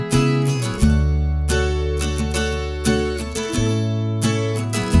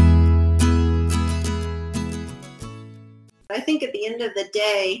end of the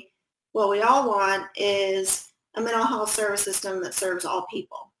day, what we all want is a mental health service system that serves all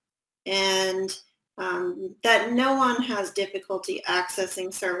people, and that no one has difficulty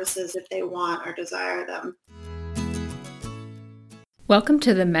accessing services if they want or desire them. Welcome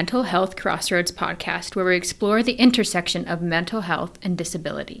to the Mental Health Crossroads podcast, where we explore the intersection of mental health and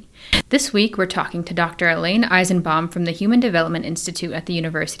disability. This week, we're talking to Dr. Elaine Eisenbaum from the Human Development Institute at the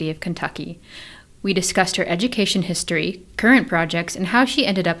University of Kentucky. We discussed her education history, current projects, and how she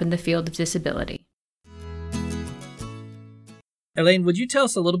ended up in the field of disability. Elaine, would you tell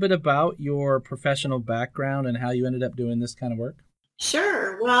us a little bit about your professional background and how you ended up doing this kind of work?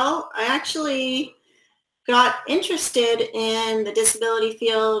 Sure. Well, I actually got interested in the disability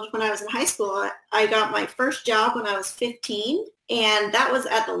field when I was in high school. I got my first job when I was 15, and that was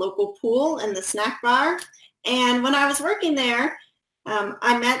at the local pool in the snack bar. And when I was working there,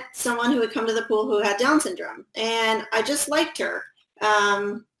 I met someone who would come to the pool who had Down syndrome, and I just liked her.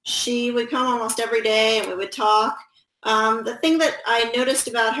 She would come almost every day, and we would talk. The thing that I noticed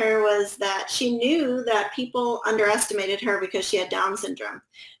about her was that she knew that people underestimated her because she had Down syndrome.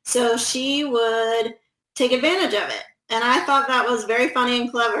 So she would take advantage of it. And I thought that was very funny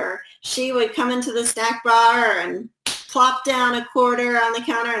and clever. She would come into the snack bar and plop down a quarter on the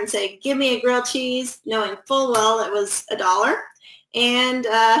counter and say, "Give me a grilled cheese," knowing full well it was $1. And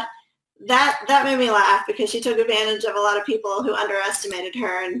that made me laugh because she took advantage of a lot of people who underestimated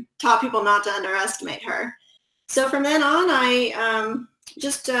her and taught people not to underestimate her. So from then on, I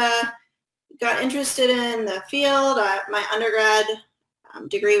just got interested in the field. My undergrad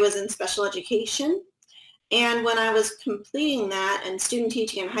degree was in special education. And when I was completing that and student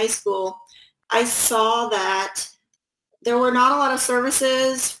teaching in high school, I saw that there were not a lot of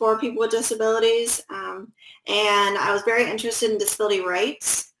services for people with disabilities. And I was very interested in disability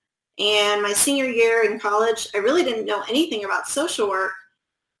rights. And my senior year in college, I really didn't know anything about social work.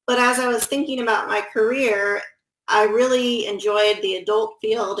 But as I was thinking about my career, I really enjoyed the adult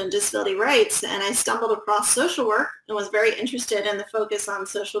field and disability rights. And I stumbled across social work and was very interested in the focus on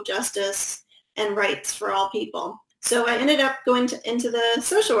social justice and rights for all people. So I ended up going into the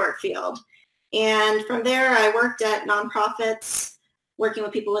social work field. And from there, I worked at nonprofits, working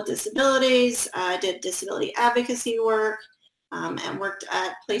with people with disabilities. I did disability advocacy work and worked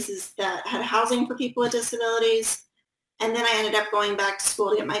at places that had housing for people with disabilities. And then I ended up going back to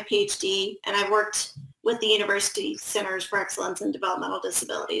school to get my PhD. And I've worked with the University Centers for Excellence in Developmental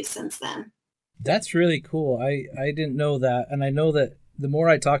Disabilities since then. That's really cool. I didn't know that. And I know that the more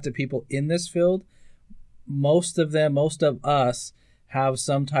I talk to people in this field, most of us have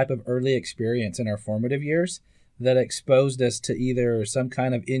some type of early experience in our formative years that exposed us to either some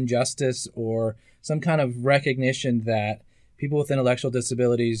kind of injustice or some kind of recognition that people with intellectual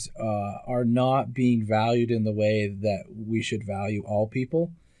disabilities are not being valued in the way that we should value all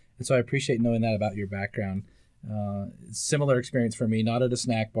people. And so I appreciate knowing that about your background. Similar experience for me, not at a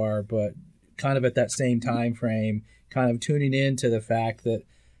snack bar, but kind of at that same time frame, kind of tuning into the fact that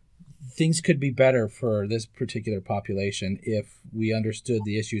things could be better for this particular population if we understood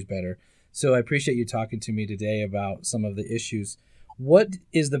the issues better. So I appreciate you talking to me today about some of the issues. What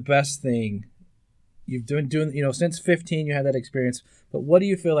is the best thing you've been doing, since 15 you had that experience, but what do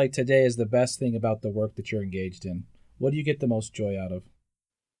you feel like today is the best thing about the work that you're engaged in? What do you get the most joy out of?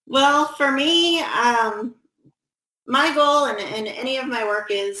 Well, for me, my goal in any of my work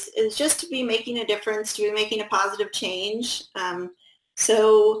is just to be making a difference, to be making a positive change.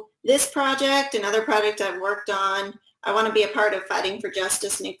 So this project and other projects I've worked on, I want to be a part of fighting for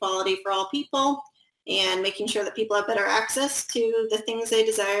justice and equality for all people and making sure that people have better access to the things they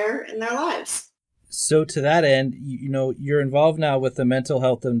desire in their lives. So to that end, you're involved now with the Mental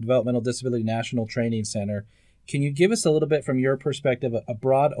Health and Developmental Disability National Training Center. Can you give us a little bit from your perspective, a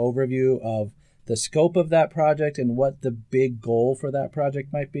broad overview of the scope of that project and what the big goal for that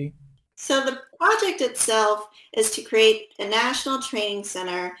project might be? So the project itself is to create a national training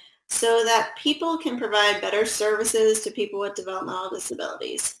center so that people can provide better services to people with developmental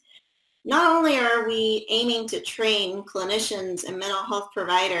disabilities. Not only are we aiming to train clinicians and mental health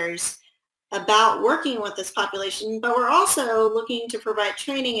providers about working with this population, but we're also looking to provide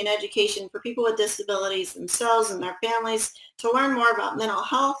training and education for people with disabilities themselves and their families to learn more about mental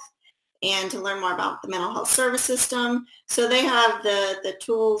health and to learn more about the mental health service system, so they have the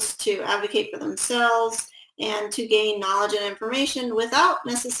tools to advocate for themselves and to gain knowledge and information without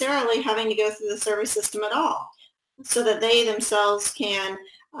necessarily having to go through the service system at all, so that they themselves can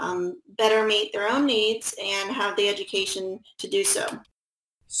better meet their own needs and have the education to do so.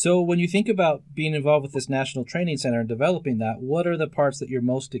 So when you think about being involved with this National Training Center and developing that, what are the parts that you're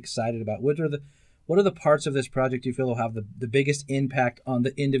most excited about? What what are the parts of this project you feel will have the biggest impact on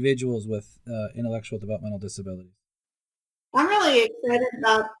the individuals with intellectual developmental disabilities? I'm really excited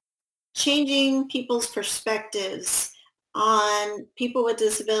about changing people's perspectives on people with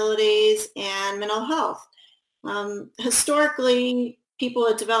disabilities and mental health. Historically, people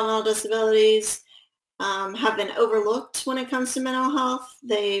with developmental disabilities have been overlooked when it comes to mental health.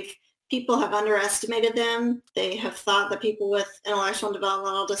 People have underestimated them. They have thought that people with intellectual and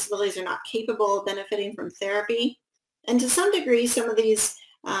developmental disabilities are not capable of benefiting from therapy. And to some degree, some of these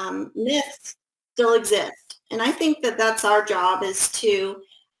myths still exist. And I think that that's our job, is to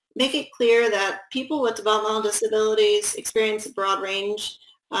make it clear that people with developmental disabilities experience a broad range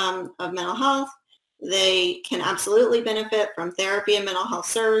of mental health. They can absolutely benefit from therapy and mental health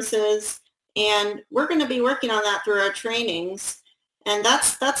services. And we're going to be working on that through our trainings. And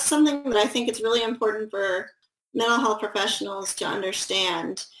that's something that I think it's really important for mental health professionals to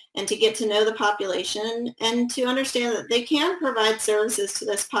understand, and to get to know the population, and to understand that they can provide services to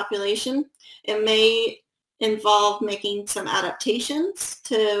this population. It may involve making some adaptations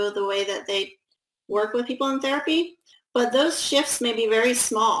to the way that they work with people in therapy, but those shifts may be very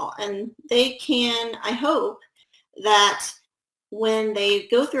small, and they can, I hope, that when they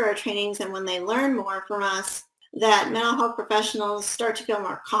go through our trainings and when they learn more from us, that mental health professionals start to feel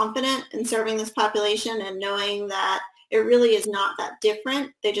more confident in serving this population and knowing that it really is not that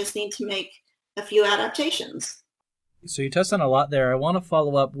different. They just need to make a few adaptations. So you touched on a lot there. I want to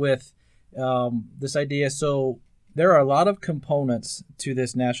follow up with this idea. So there are a lot of components to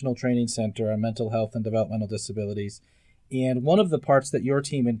this National Training Center on Mental Health and Developmental Disabilities. And one of the parts that your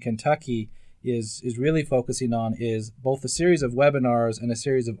team in Kentucky is really focusing on is both a series of webinars and a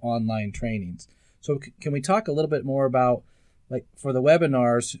series of online trainings. So can we talk a little bit more about, like, for the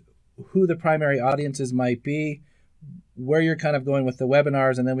webinars, who the primary audiences might be, where you're kind of going with the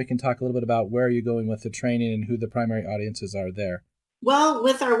webinars, and then we can talk a little bit about where you're going with the training and who the primary audiences are there. Well,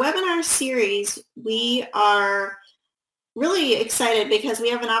 with our webinar series, we are really excited because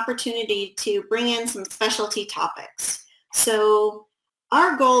we have an opportunity to bring in some specialty topics. So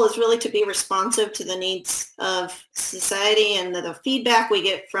our goal is really to be responsive to the needs of society and the feedback we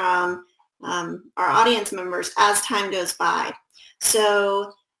get from our audience members as time goes by.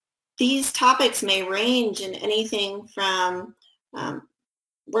 So these topics may range in anything from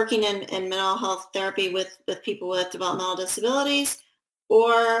working in mental health therapy with people with developmental disabilities,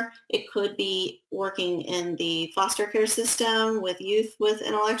 or it could be working in the foster care system with youth with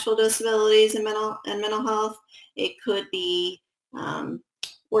intellectual disabilities and mental health. It could be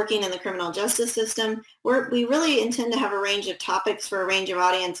working in the criminal justice system. We really intend to have a range of topics for a range of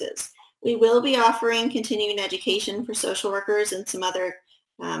audiences. We will be offering continuing education for social workers and some other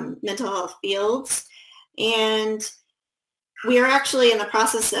mental health fields. And we are actually in the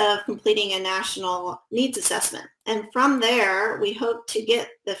process of completing a national needs assessment. And from there, we hope to get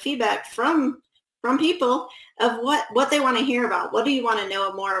the feedback from people of what they want to hear about. What do you want to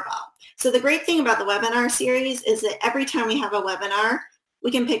know more about? So the great thing about the webinar series is that every time we have a webinar, we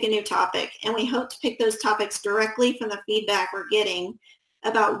can pick a new topic. And we hope to pick those topics directly from the feedback we're getting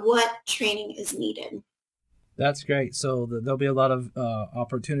about what training is needed. That's great. So there'll be a lot of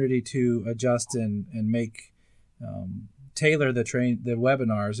opportunity to adjust and make tailor the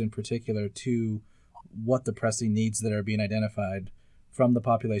webinars in particular to what the pressing needs that are being identified from the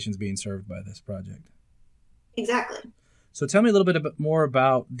populations being served by this project. Exactly. So tell me a little bit more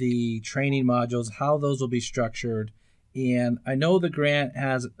about the training modules, how those will be structured. And I know the grant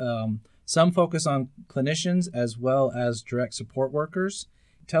has some focus on clinicians as well as direct support workers.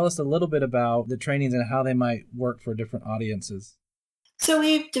 Tell us a little bit about the trainings and how they might work for different audiences. So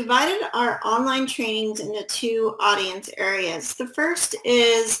we've divided our online trainings into two audience areas. The first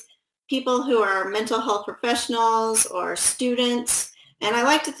is people who are mental health professionals or students. And I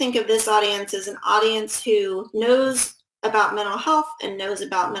like to think of this audience as an audience who knows about mental health and knows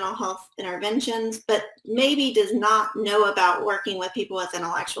about mental health interventions, but maybe does not know about working with people with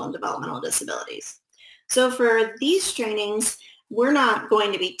intellectual and developmental disabilities. So for these trainings, we're not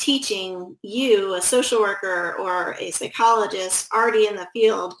going to be teaching you, a social worker or a psychologist already in the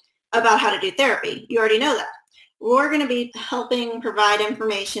field, about how to do therapy. You already know that. We're going to be helping provide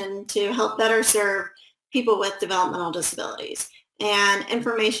information to help better serve people with developmental disabilities and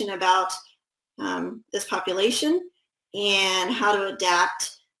information about this population and how to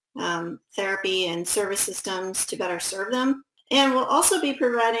adapt therapy and service systems to better serve them. And we'll also be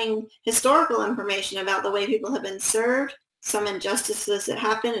providing historical information about the way people have been served, some injustices that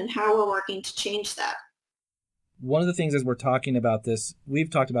happen, and how we're working to change that. One of the things as we're talking about this,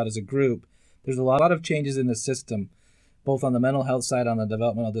 we've talked about as a group, there's a lot of changes in the system. both on the mental health side, on the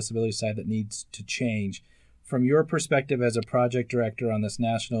developmental disability side, that needs to change. From your perspective as a project director on this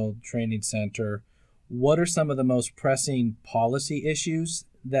National Training Center, what are some of the most pressing policy issues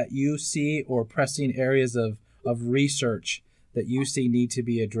that you see, or pressing areas of research that you see need to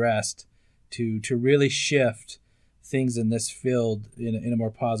be addressed to really shift things in this field in a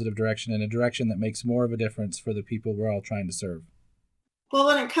more positive direction, in a direction that makes more of a difference for the people we're all trying to serve? Well,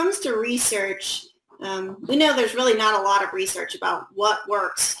 when it comes to research, we know there's really not a lot of research about what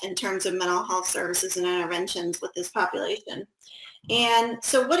works in terms of mental health services and interventions with this population. And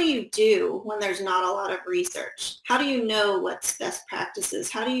so what do you do when there's not a lot of research? How do you know what's best practices?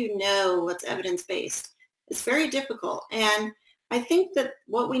 How do you know what's evidence-based? It's very difficult. And I think that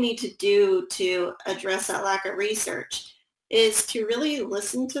what we need to do to address that lack of research is to really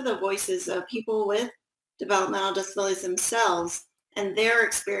listen to the voices of people with developmental disabilities themselves and their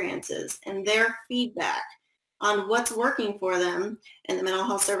experiences and their feedback on what's working for them in the mental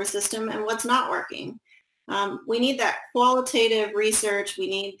health service system and what's not working. We need that qualitative research. We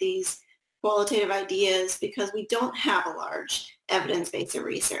need these qualitative ideas because we don't have a large evidence base of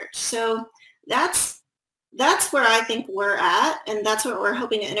research. So that's where I think we're at, and that's what we're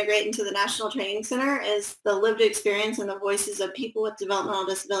hoping to integrate into the National Training Center is the lived experience and the voices of people with developmental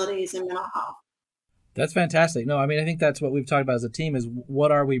disabilities and mental health. That's fantastic. No, I mean, I think that's what we've talked about as a team is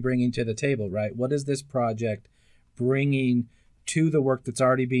what are we bringing to the table, right? What is this project bringing to the work that's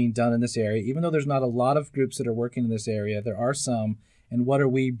already being done in this area? Even though there's not a lot of groups that are working in this area, there are some. And what are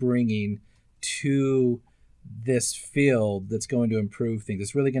we bringing to this field that's going to improve things?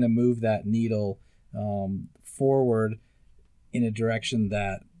 It's really going to move that needle forward in a direction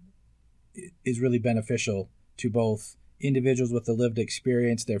that is really beneficial to both individuals with the lived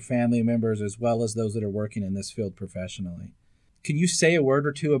experience, their family members, as well as those that are working in this field professionally. Can you say a word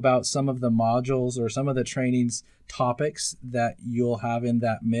or two about some of the modules or some of the trainings topics that you'll have in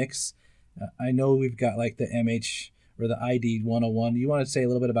that mix? I know we've got like the MH or the ID 101. Do you want to say a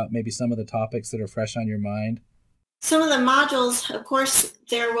little bit about maybe some of the topics that are fresh on your mind? Some of the modules, of course,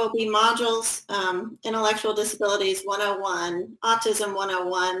 there will be modules, Intellectual Disabilities 101, Autism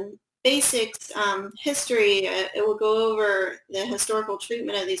 101, Basics, History. It will go over the historical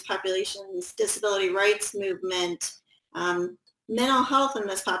treatment of these populations, disability rights movement, mental health in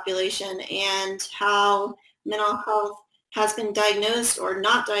this population, and how mental health has been diagnosed or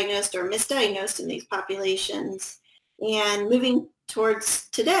not diagnosed or misdiagnosed in these populations, and moving towards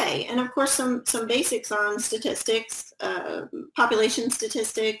today. And of course, some basics on statistics, population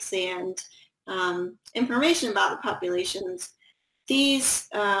statistics, and information about the populations. These,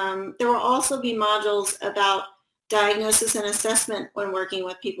 there will also be modules about diagnosis and assessment when working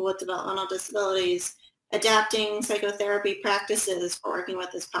with people with developmental disabilities, adapting psychotherapy practices for working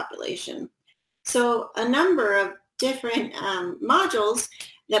with this population. So a number of different modules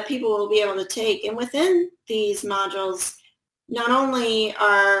that people will be able to take. And within these modules, not only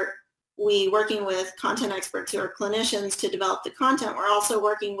are we working with content experts who are clinicians to develop the content, we're also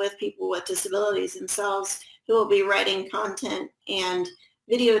working with people with disabilities themselves who will be writing content and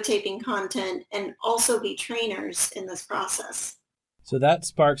videotaping content and also be trainers in this process. So that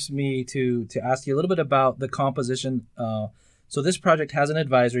sparks me to ask you a little bit about the composition. So this project has an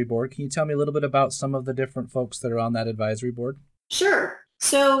advisory board. Can you tell me a little bit about some of the different folks that are on that advisory board? Sure.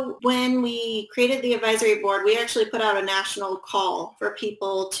 So when we created the advisory board, we actually put out a national call for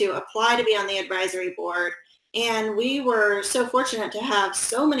people to apply to be on the advisory board. And we were so fortunate to have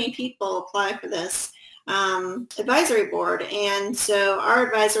so many people apply for this advisory board. And so our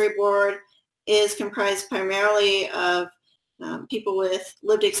advisory board is comprised primarily of people with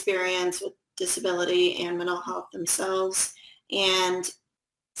lived experience with disability and mental health themselves, and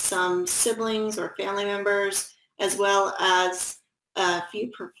some siblings or family members, as well as a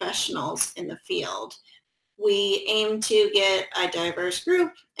few professionals in the field. We aim to get a diverse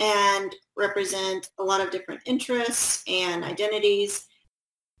group and represent a lot of different interests and identities.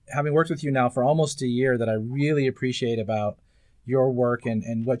 Having worked with you now for almost a year, that I really appreciate about your work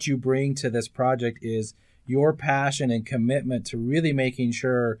and what you bring to this project is your passion and commitment to really making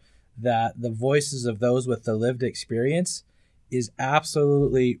sure that the voices of those with the lived experience is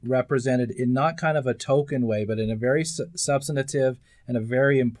absolutely represented in not kind of a token way, but in a very substantive and a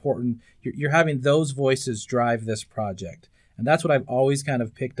very important, you're having those voices drive this project. And that's what I've always kind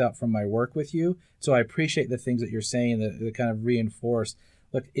of picked up from my work with you. So I appreciate the things that you're saying that kind of reinforce.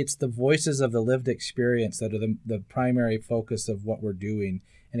 Look, it's the voices of the lived experience that are the primary focus of what we're doing.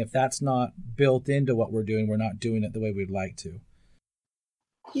 And if that's not built into what we're doing, we're not doing it the way we'd like to.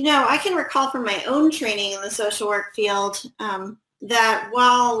 You know, I can recall from my own training in the social work field that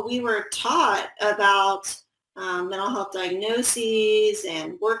while we were taught about mental health diagnoses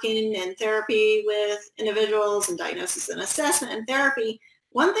and working in therapy with individuals and diagnosis and assessment and therapy,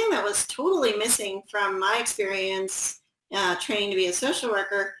 one thing that was totally missing from my experience training to be a social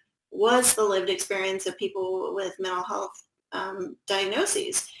worker was the lived experience of people with mental health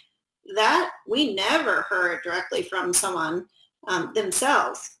diagnoses that we never heard directly from someone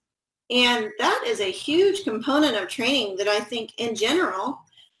themselves. And that is a huge component of training that I think in general,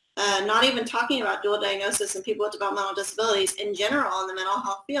 not even talking about dual diagnosis and people with developmental disabilities in general in the mental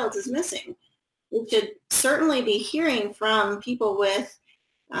health fields is missing. We should certainly be hearing from people with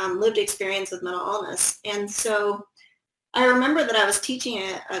lived experience with mental illness. And so I remember that I was teaching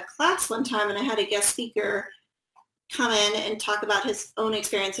a class one time and I had a guest speaker come in and talk about his own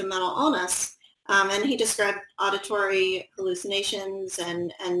experience of mental illness. And he described auditory hallucinations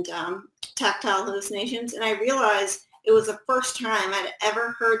and tactile hallucinations. And I realized it was the first time I'd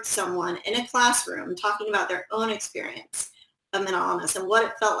ever heard someone in a classroom talking about their own experience of mental illness and what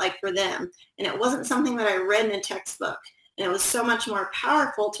it felt like for them. And it wasn't something that I read in a textbook. And it was so much more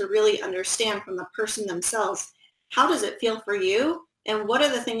powerful to really understand from the person themselves, how does it feel for you? And what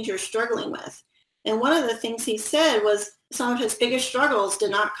are the things you're struggling with? And one of the things he said was some of his biggest struggles did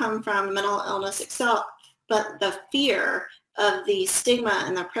not come from mental illness itself, but the fear of the stigma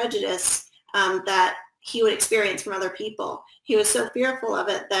and the prejudice that he would experience from other people. He was so fearful of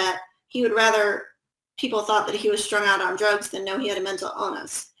it that he would rather people thought that he was strung out on drugs than know he had a mental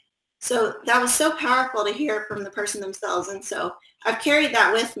illness. So that was so powerful to hear from the person themselves. And so I've carried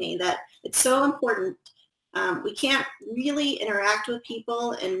that with me, that it's so important. We can't really interact with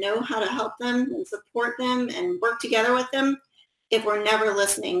people and know how to help them and support them and work together with them if we're never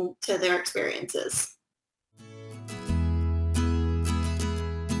listening to their experiences.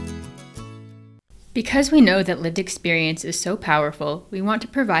 Because we know that lived experience is so powerful, we want to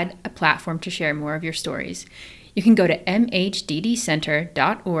provide a platform to share more of your stories. You can go to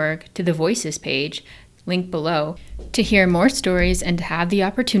mhddcenter.org to the Voices page, link below, to hear more stories and to have the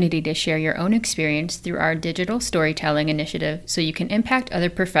opportunity to share your own experience through our digital storytelling initiative so you can impact other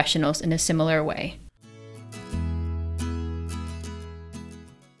professionals in a similar way.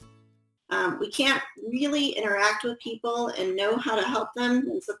 We can't really interact with people and know how to help them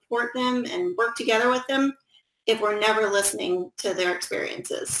and support them and work together with them if we're never listening to their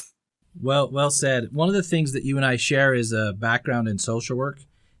experiences. Well said. One of the things that you and I share is a background in social work,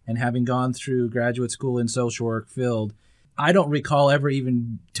 and having gone through graduate school in social work field, I don't recall ever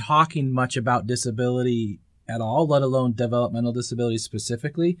even talking much about disability at all, let alone developmental disability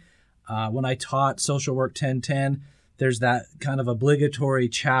specifically. When I taught Social Work 1010, there's that kind of obligatory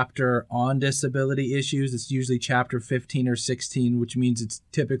chapter on disability issues. It's usually chapter 15 or 16, which means it's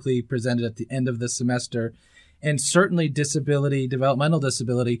typically presented at the end of the semester. And certainly disability, developmental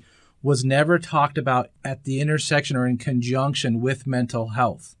disability, was never talked about at the intersection or in conjunction with mental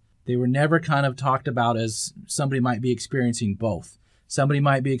health. They were never kind of talked about as somebody might be experiencing both. Somebody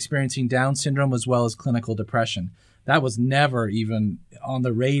might be experiencing Down syndrome as well as clinical depression. That was never even on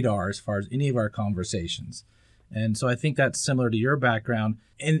the radar as far as any of our conversations. And so I think that's similar to your background.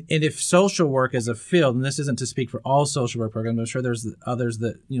 And if social work as a field, and this isn't to speak for all social work programs, I'm sure there's others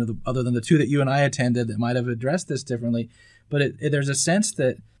that, other than the two that you and I attended that might have addressed this differently, but there's a sense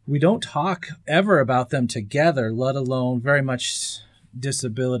that we don't talk ever about them together, let alone very much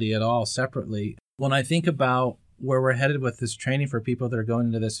disability at all separately. When I think about where we're headed with this training for people that are going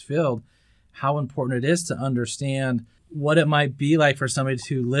into this field, how important it is to understand what it might be like for somebody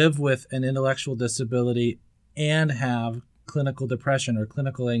to live with an intellectual disability and have clinical depression or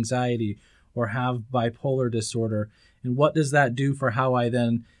clinical anxiety or have bipolar disorder. And what does that do for how I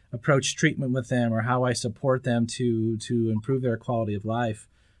then approach treatment with them or how I support them to improve their quality of life?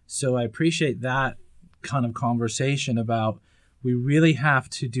 So I appreciate that kind of conversation about we really have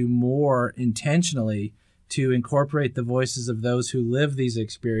to do more intentionally to incorporate the voices of those who live these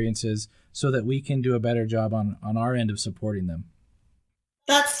experiences so that we can do a better job on our end of supporting them.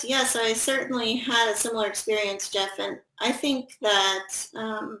 Yes, I certainly had a similar experience, Jeff. And I think that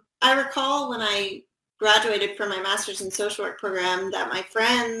I recall when I graduated from my master's in social work program that my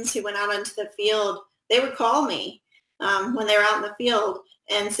friends who went out into the field, they would call me when they were out in the field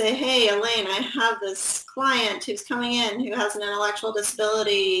and say, hey, Elaine, I have this client who's coming in who has an intellectual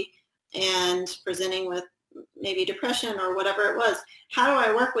disability and presenting with maybe depression or whatever it was. How do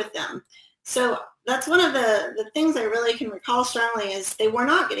I work with them? So that's one of the things I really can recall strongly is they were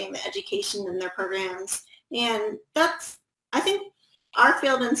not getting the education in their programs. And I think our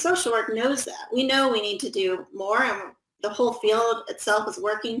field in social work knows that. We know we need to do more, and the whole field itself is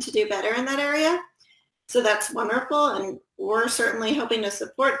working to do better in that area. So that's wonderful, and we're certainly hoping to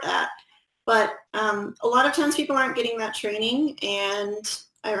support that. But a lot of times people aren't getting that training, and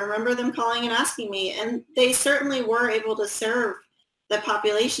I remember them calling and asking me, and they certainly were able to serve the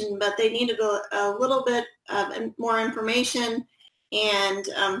population, but they needed a little bit of more information and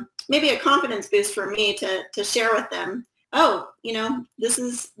maybe a confidence boost for me to share with them. Oh, this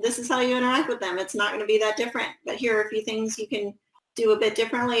is how you interact with them. It's not going to be that different, but here are a few things you can do a bit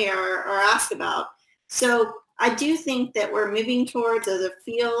differently or ask about. So I do think that we're moving towards, as a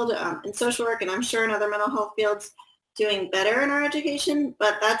field in social work, and I'm sure in other mental health fields, doing better in our education,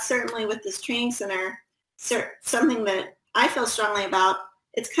 but that's certainly with this training center, something that I feel strongly about.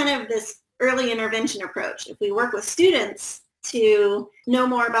 It's kind of this early intervention approach. If we work with students to know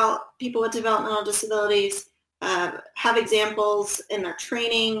more about people with developmental disabilities, have examples in their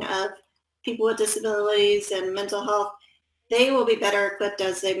training of people with disabilities and mental health, they will be better equipped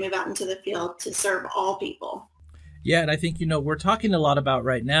as they move out into the field to serve all people. Yeah, and I think, we're talking a lot about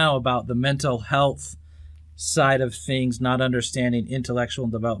right now about the mental health side of things, not understanding intellectual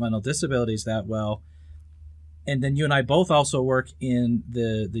and developmental disabilities that well. And then you and I both also work in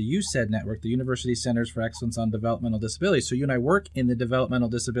the UCED network, the University Centers for Excellence on Developmental Disabilities. So you and I work in the developmental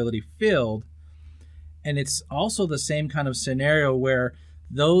disability field. And it's also the same kind of scenario where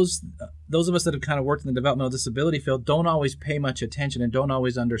those of us that have kind of worked in the developmental disability field don't always pay much attention and don't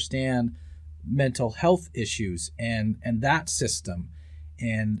always understand mental health issues and that system.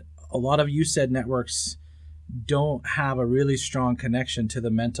 And a lot of UCED networks don't have a really strong connection to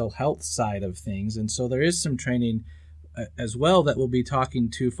the mental health side of things. And so there is some training as well that we'll be talking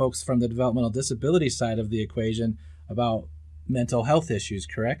to folks from the developmental disability side of the equation about mental health issues,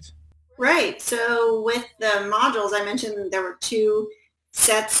 correct? Right. So with the modules, I mentioned there were two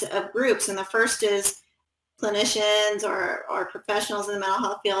sets of groups. And the first is clinicians or professionals in the mental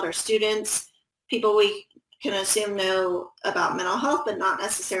health field or students, people we can assume know about mental health, but not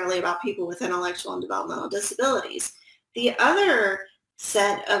necessarily about people with intellectual and developmental disabilities. The other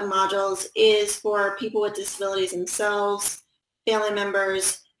set of modules is for people with disabilities themselves, family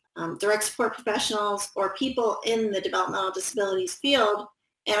members, direct support professionals, or people in the developmental disabilities field.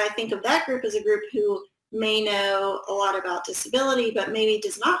 And I think of that group as a group who may know a lot about disability, but maybe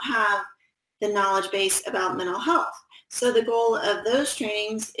does not have the knowledge base about mental health. So the goal of those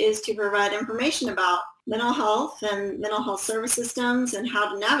trainings is to provide information about mental health and mental health service systems and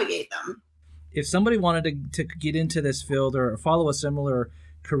how to navigate them. If somebody wanted to get into this field or follow a similar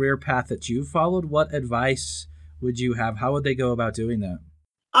career path that you followed, what advice would you have? How would they go about doing that?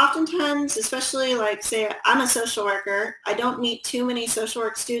 Oftentimes, especially say I'm a social worker, I don't meet too many social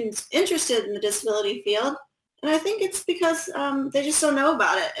work students interested in the disability field. And I think it's because they just don't know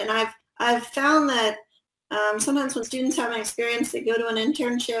about it. And I've found that sometimes when students have an experience, they go to an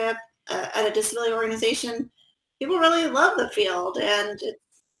internship at a disability organization, people really love the field, and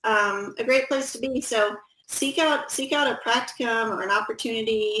it's a great place to be. So seek out a practicum or an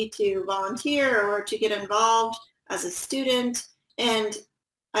opportunity to volunteer or to get involved as a student, and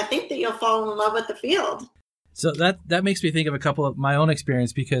I think that you'll fall in love with the field. So that makes me think of a couple of my own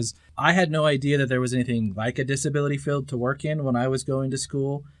experience, because I had no idea that there was anything like a disability field to work in when I was going to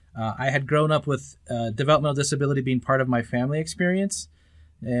school. I had grown up with developmental disability being part of my family experience.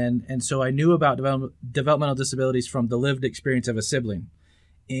 And so I knew about developmental disabilities from the lived experience of a sibling.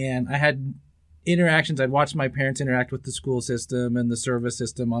 And I had interactions. I'd watched my parents interact with the school system and the service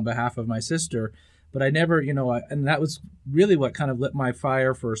system on behalf of my sister. But I never, and that was really what kind of lit my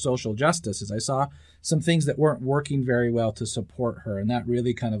fire for social justice, is I saw some things that weren't working very well to support her. And that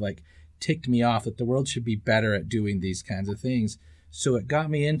really kind of ticked me off, that the world should be better at doing these kinds of things. So it got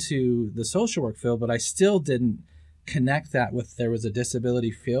me into the social work field, but I still didn't connect that with there was a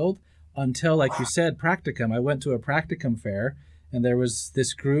disability field until, like you said, practicum. I went to a practicum fair, and there was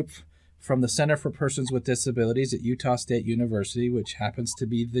this group from the Center for Persons with Disabilities at Utah State University, which happens to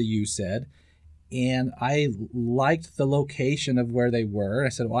be the UCED. And I liked the location of where they were. I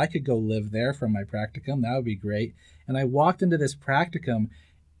said, well, I could go live there for my practicum. That would be great. And I walked into this practicum,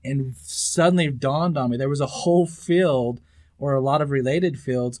 and suddenly dawned on me there was a whole field, or a lot of related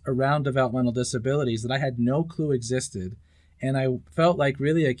fields, around developmental disabilities that I had no clue existed. And I felt like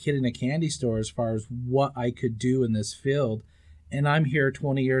really a kid in a candy store as far as what I could do in this field. And I'm here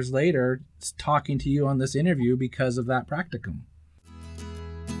 20 years later talking to you on this interview because of that practicum.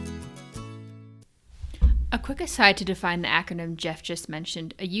 A quick aside to define the acronym Jeff just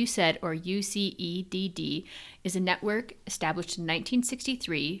mentioned, a UCED, or UCEDD, is a network established in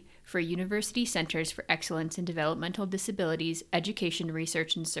 1963 for University Centers for Excellence in Developmental Disabilities Education,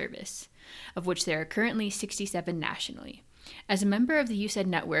 Research, and Service, of which there are currently 67 nationally. As a member of the UCED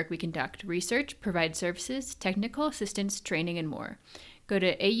network, we conduct research, provide services, technical assistance, training, and more. Go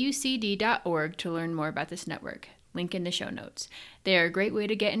to aucd.org to learn more about this network. Link in the show notes. They are a great way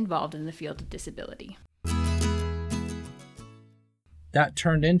to get involved in the field of disability. That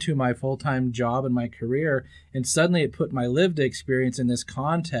turned into my full-time job and my career, and suddenly it put my lived experience in this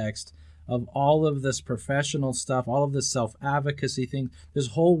context of all of this professional stuff, all of this self-advocacy thing, this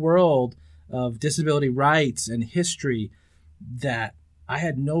whole world of disability rights and history that I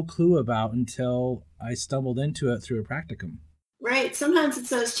had no clue about until I stumbled into it through a practicum. Right. Sometimes it's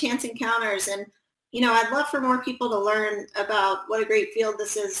those chance encounters. And, I'd love for more people to learn about what a great field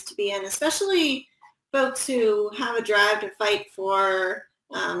this is to be in, especially folks who have a drive to fight for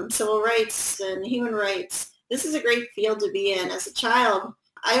civil rights and human rights. This is a great field to be in. As a child,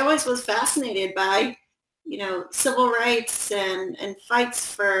 I always was fascinated by, civil rights and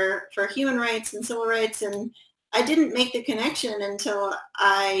fights for human rights and civil rights. And I didn't make the connection until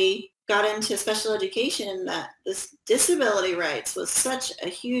I got into special education that this disability rights was such a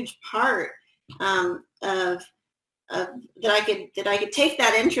huge part of that I could take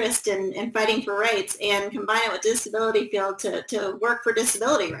that interest in fighting for rights and combine it with disability field to work for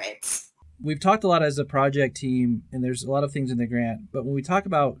disability rights. We've talked a lot as a project team, and there's a lot of things in the grant, but when we talk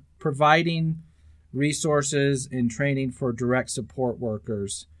about providing resources and training for direct support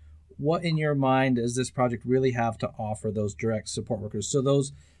workers, what in your mind does this project really have to offer those direct support workers? So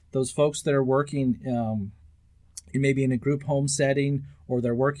those folks that are working maybe in a group home setting, or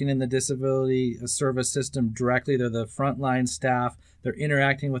they're working in the disability service system directly. They're the frontline staff. They're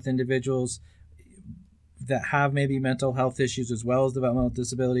interacting with individuals that have maybe mental health issues as well as developmental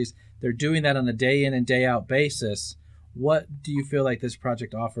disabilities. They're doing that on a day in and day out basis. What do you feel like this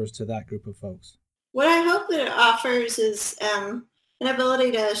project offers to that group of folks? What I hope that it offers is an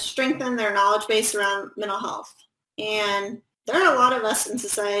ability to strengthen their knowledge base around mental health. And there are a lot of us in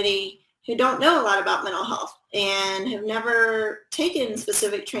society who don't know a lot about mental health and have never taken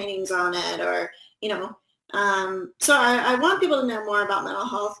specific trainings on it, or, so I want people to know more about mental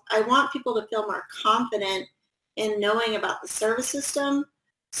health. I want people to feel more confident in knowing about the service system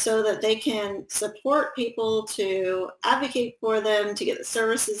so that they can support people to advocate for them to get the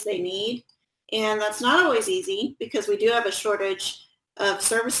services they need. And that's not always easy because we do have a shortage of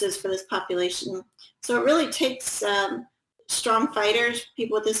services for this population. So it really takes strong fighters.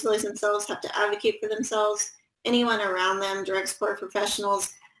 People with disabilities themselves have to advocate for themselves. Anyone around them, direct support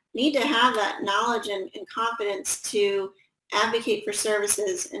professionals, need to have that knowledge and confidence to advocate for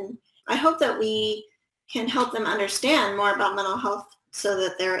services. And I hope that we can help them understand more about mental health so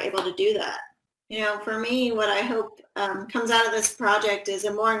that they're able to do that. For me, what I hope comes out of this project is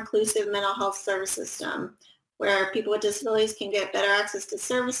a more inclusive mental health service system where people with disabilities can get better access to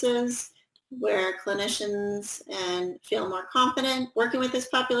services, where clinicians feel more confident working with this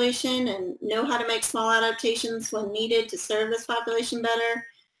population and know how to make small adaptations when needed to serve this population better.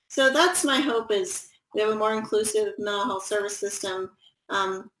 So that's my hope, is we have a more inclusive mental health service system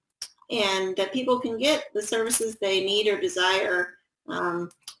and that people can get the services they need or desire,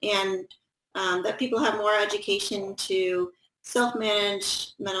 and that people have more education to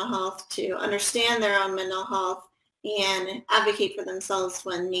self-manage mental health, to understand their own mental health, and advocate for themselves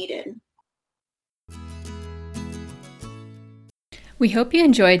when needed. We hope you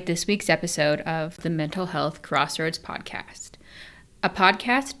enjoyed this week's episode of the Mental Health Crossroads podcast, a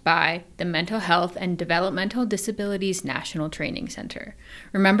podcast by the Mental Health and Developmental Disabilities National Training Center.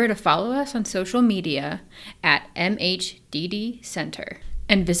 Remember to follow us on social media at MHDD Center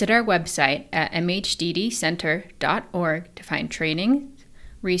and visit our website at mhddcenter.org to find training,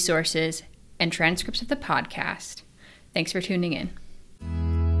 resources, and transcripts of the podcast. Thanks for tuning in.